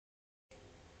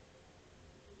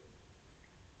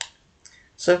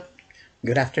So,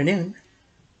 good afternoon,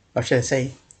 or should I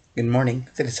say, good morning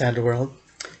to the side of the world.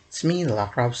 It's me, the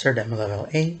Locker Officer,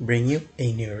 MNL48, bringing you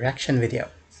a new reaction video.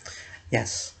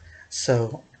 Yes,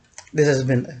 so this has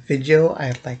been a video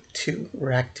I'd like to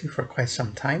react to for quite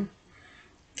some time.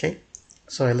 Okay,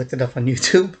 so I looked it up on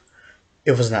YouTube.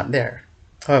 It was not there.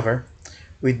 However,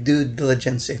 with due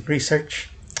diligence in research,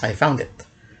 I found it.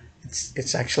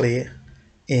 It's actually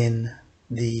in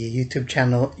the YouTube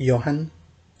channel Yohan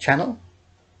Channel.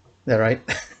 Is that right?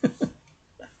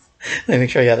 Let me make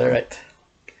sure you got that right.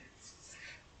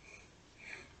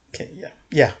 Okay,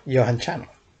 yeah, Yohan Channel.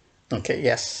 Okay,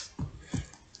 yes.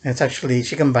 It's actually,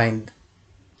 she combined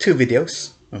two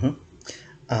videos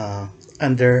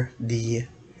under the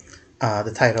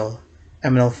title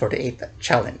MNL48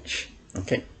 Challenge.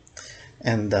 Okay,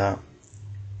 and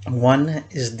one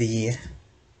is the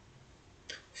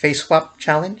face swap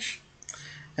challenge,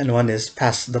 and one is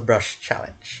pass the brush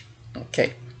challenge.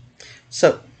 Okay,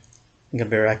 so I'm gonna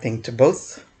be reacting to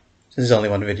both. There's only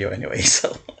one video anyway,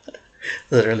 so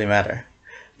doesn't really matter.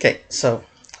 Okay, so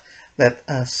let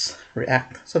us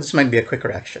react. So this might be a quick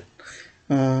reaction.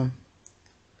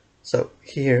 So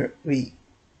here we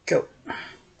go.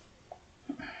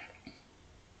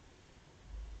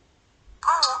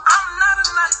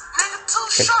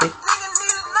 Crispy.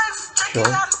 Sure.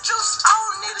 Jam.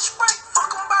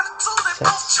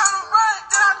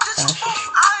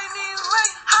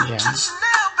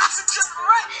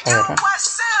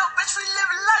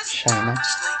 China.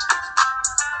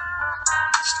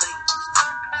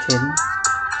 Tin.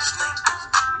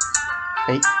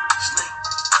 Fake.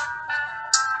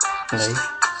 Play.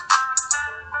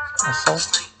 Hustle.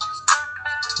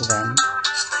 Van.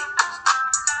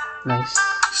 Nice.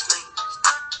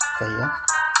 Kaya.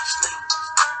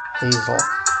 Hazel.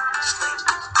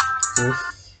 Ruth.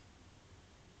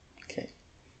 Okay.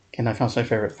 Okay, now comes my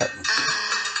favorite part.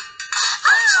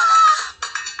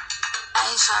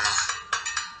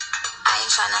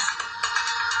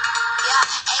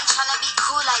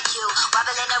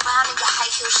 Wobbling around in your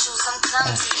high heel shoes, I'm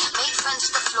clumsy. Made friends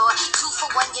with the floor, 2 for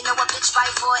 1, you know a bitch by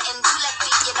 4, and 2 leg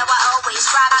feet, you know I always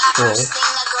rob. First thing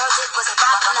a girl did was a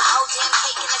rock on the whole damn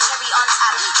cake and the cherry on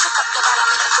top. Shook up the bottom,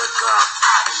 make a good girl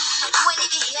pop. You ain't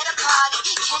even here to party,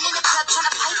 Ken in the club trying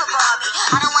to pipe a Barbie.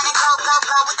 I don't wanna go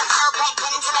with the flow back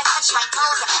then until I touch my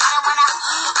toes. I don't wanna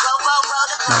roll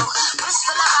the boat. Wrist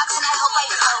full of rocks and I hope I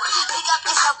float. Pick up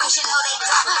yourself cause you know they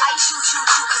don't. I chew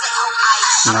cause they hope I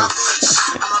show.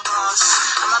 I'm a boss.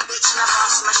 I'm a bitch and a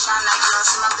boss, I'ma shine like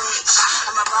glass, I'm a bitch.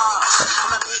 I'm a boss,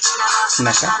 I'm a bitch and a boss,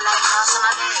 I'ma shine like glass, I'm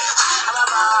a bitch. I'm a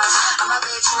boss, I'm a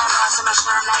bitch and a boss, I'ma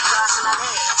shine like glass, I'm a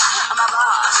bitch. I'm a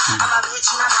boss, I'm a bitch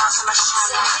and a boss, I'ma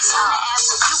shine like glass.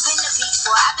 You've been the beach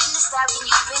boy, I've been the stallion,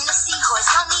 you've been the seahorse.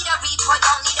 Don't need a report,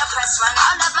 don't need a press run.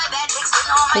 All of my bad chicks been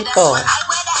on my best one. I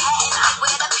wear the hat and I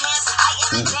wear the pants. I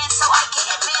am advanced so I can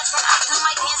advance and I do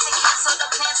my dance and cancel the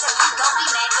plans. And you don't be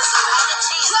mad cause you had a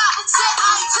chance. Said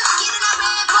I took it and I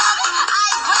ran for it.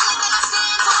 I run it and I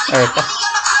stand on it. Really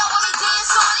on the floor while we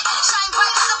dance on it. Shine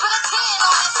bright as I put a tan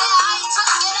on it. Said I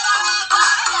took it and I ran for it.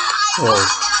 I run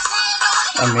it and I stand on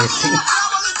it. Amazing.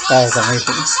 That was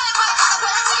amazing.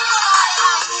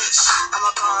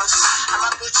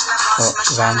 Oh,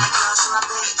 Van.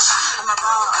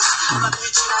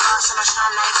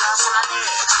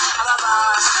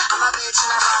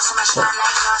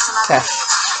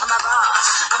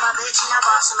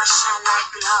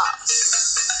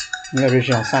 The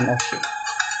original son of she.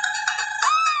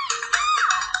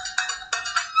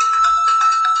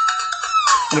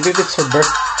 I believe it's her birthday. I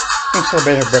think she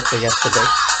celebrated her birthday yesterday.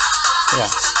 Yeah.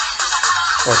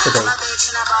 Or today.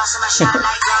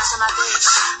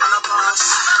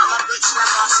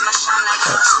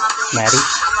 Maddie.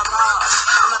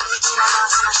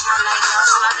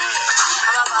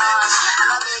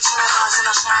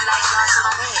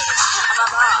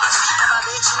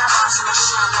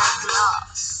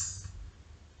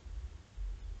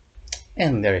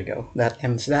 And there you go. That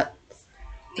ends that.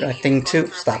 Reacting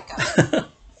to stop.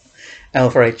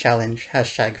 MNL48 challenge.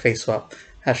 Hashtag face swap.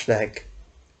 Hashtag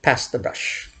pass the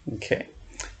brush. Okay.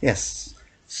 Yes.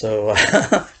 So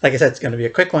like I said, it's gonna be a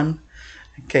quick one.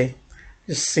 Okay.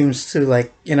 Just seems to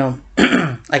like, you know,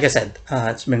 like I said,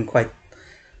 it's been quite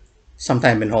some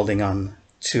time been holding on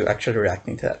to actually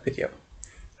reacting to that video.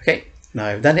 Okay, now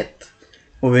I've done it.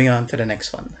 Moving on to the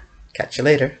next one. Catch you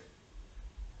later.